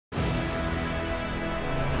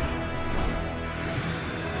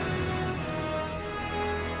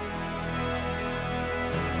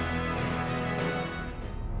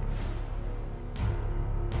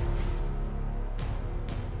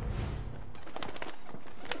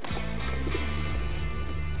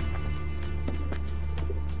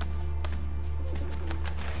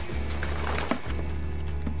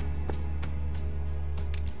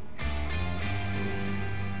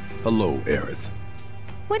Hello, Aerith.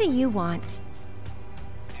 What do you want?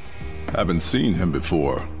 Haven't seen him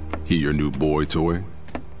before. He your new boy toy?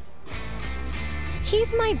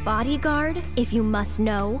 He's my bodyguard, if you must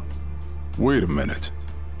know. Wait a minute.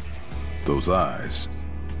 Those eyes.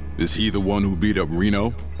 Is he the one who beat up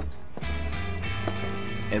Reno?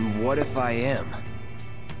 And what if I am?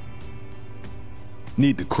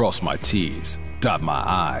 Need to cross my T's, dot my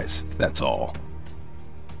I's, that's all.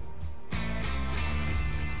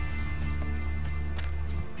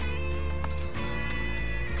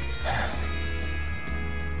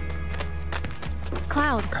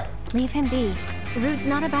 Cloud, leave him be. Rude's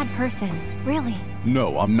not a bad person, really.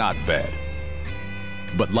 No, I'm not bad.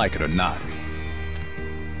 But like it or not,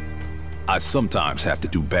 I sometimes have to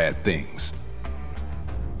do bad things.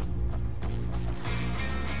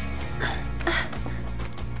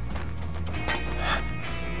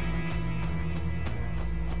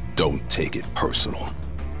 Don't take it personal.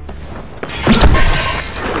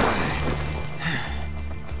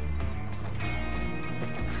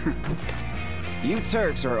 You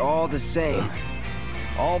Turks are all the same.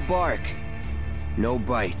 All bark, no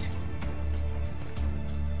bite.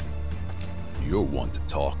 You're one to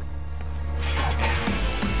talk.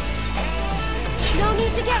 No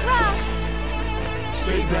need to get rough!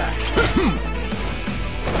 Stay back.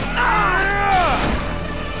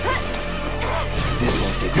 This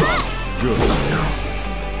one's it. Good.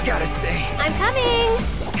 Gotta stay. I'm coming!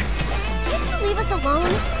 Can't you leave us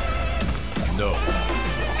alone? No.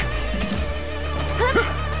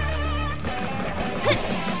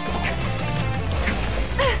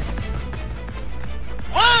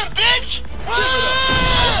 Bitch!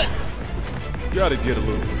 Run! Gotta get a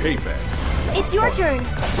little payback. It's your turn.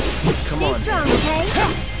 Come Stay on. strong, okay?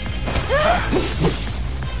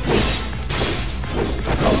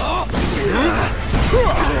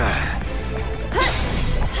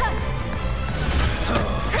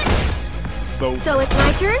 So it's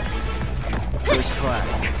my turn? First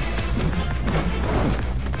class.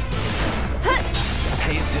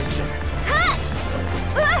 Pay attention.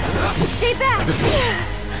 Stay back!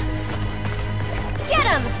 Get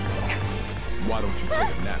him! Why don't you take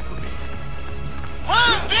a nap for me?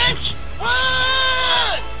 Run, bitch!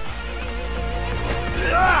 Run!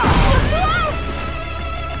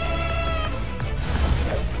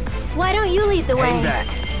 Why don't you lead the way? Hang back.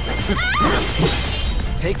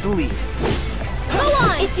 Take the lead. Go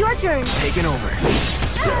on! It's your turn! Taking over.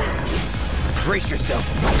 So, brace yourself.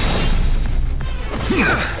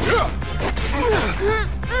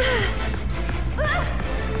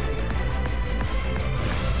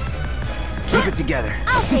 Keep it together.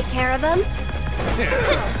 I'll take care of him.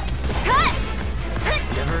 Cut!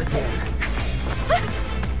 Never again.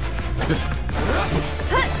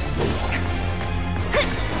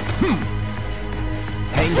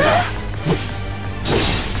 Hang back.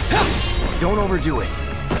 Don't overdo it.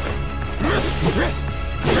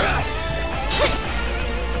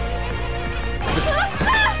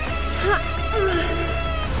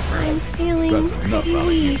 I'm feeling That's enough out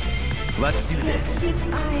of you. Let's do this. Keep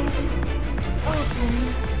eyes open.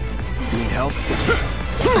 Need help?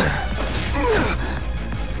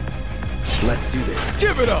 Let's do this.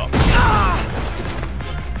 Give it up!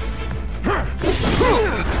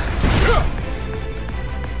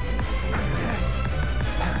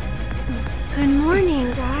 Good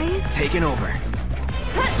morning, guys. Taking over.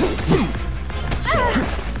 Sorry.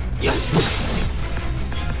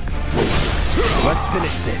 Let's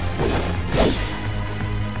finish this.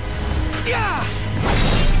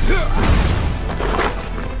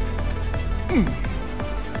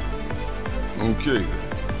 Okay then.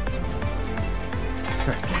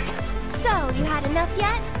 So, you had enough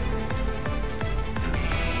yet?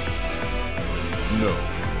 No,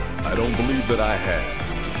 I don't believe that I have.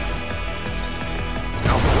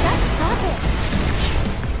 Just stop it.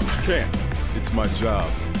 Can't. It's my job.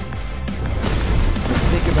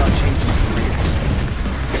 Think about changing careers.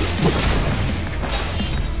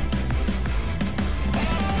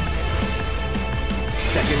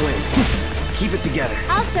 Second wind. Keep it together.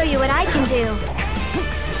 I'll show you what I can do.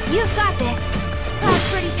 You've got this.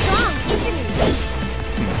 That's pretty strong, isn't it?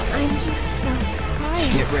 I'm just so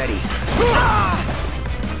tired. Get ready.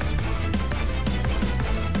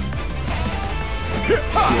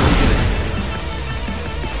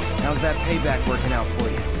 How's that payback working out for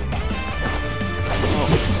you? Oh,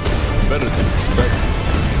 better than expected.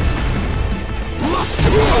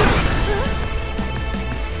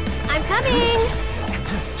 I'm coming!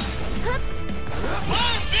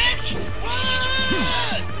 Run, bitch!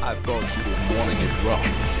 Run! I thought you didn't want to get rough.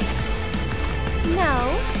 No,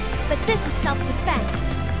 but this is self-defense.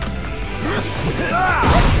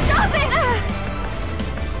 Stop it!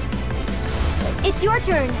 It's your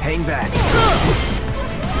turn. Hang back.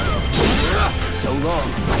 So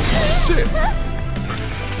long. Shit!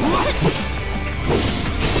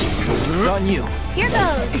 It's on you. Here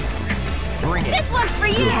goes. Bring it. This one's for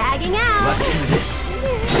you. Tagging out. Let's do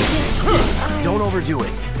this. Don't overdo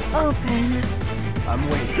it. Open. I'm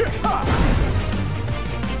waiting.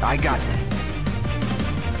 I got this.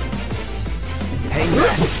 Hang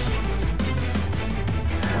back.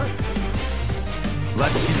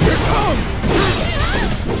 Let's do this.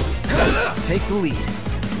 Take the lead.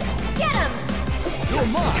 Get him. You're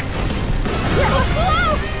mine.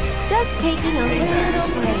 Whoa! Just taking a little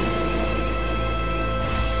break.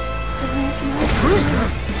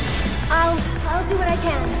 I'll do what I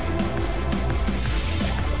can.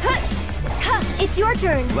 It's your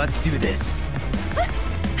turn. Let's do this.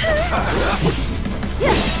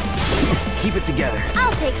 Keep it together.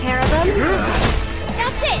 I'll take care of them.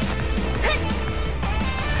 That's it.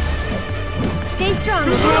 Stay strong,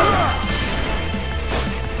 okay?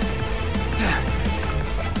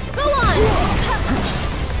 Go on.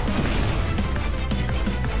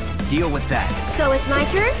 Deal with that. So it's my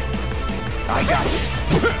turn? I got this.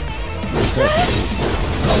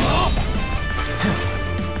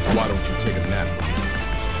 Why don't you take a nap?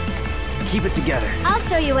 Keep it together. I'll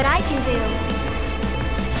show you what I can do.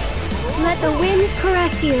 Let the winds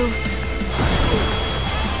caress you.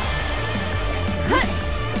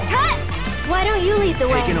 Why don't you lead the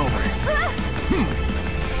way? Taking over.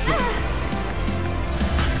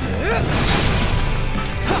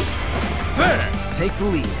 There! Take the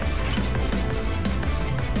lead.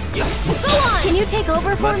 Go on! Can you take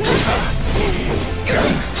over for me?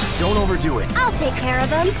 Don't overdo it. I'll take care of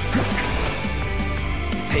them.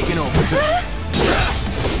 Taking over.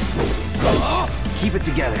 Keep it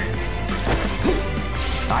together.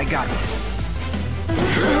 I got this.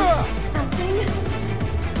 Something?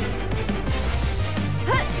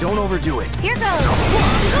 Don't overdo it. Here goes. Go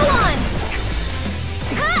on!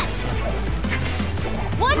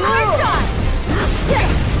 One more shot!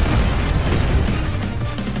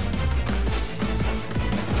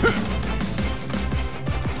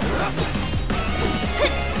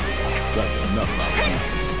 That's enough.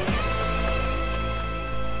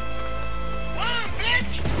 Run,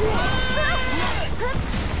 bitch! Run!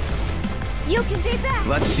 You can take that.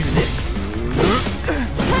 Let's do this.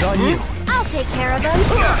 It's on you. I'll take care of them.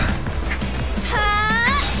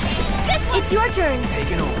 It's your turn.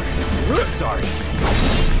 Taking over. Sorry.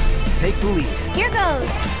 Take the lead. Here goes.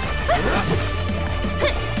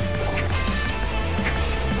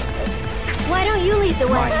 Why don't you lead the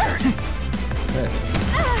way? My turn.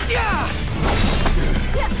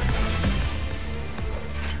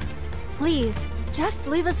 Please, just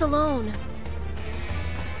leave us alone.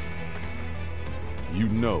 You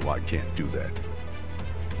know I can't do that.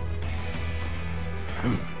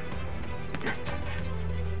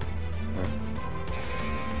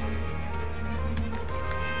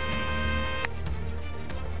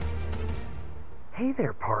 Hey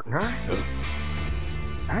there, partner.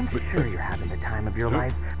 I'm sure you're having the time of your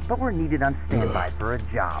life, but we're needed on standby for a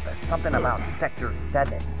job at something about Sector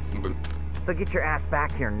 7. So get your ass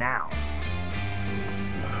back here now.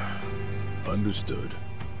 Understood.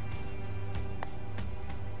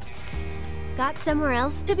 Got somewhere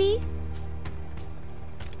else to be?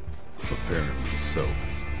 Apparently so.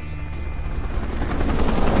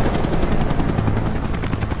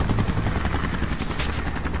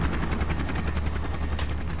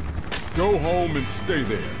 Go home and stay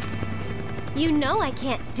there. You know I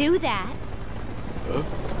can't do that. Huh?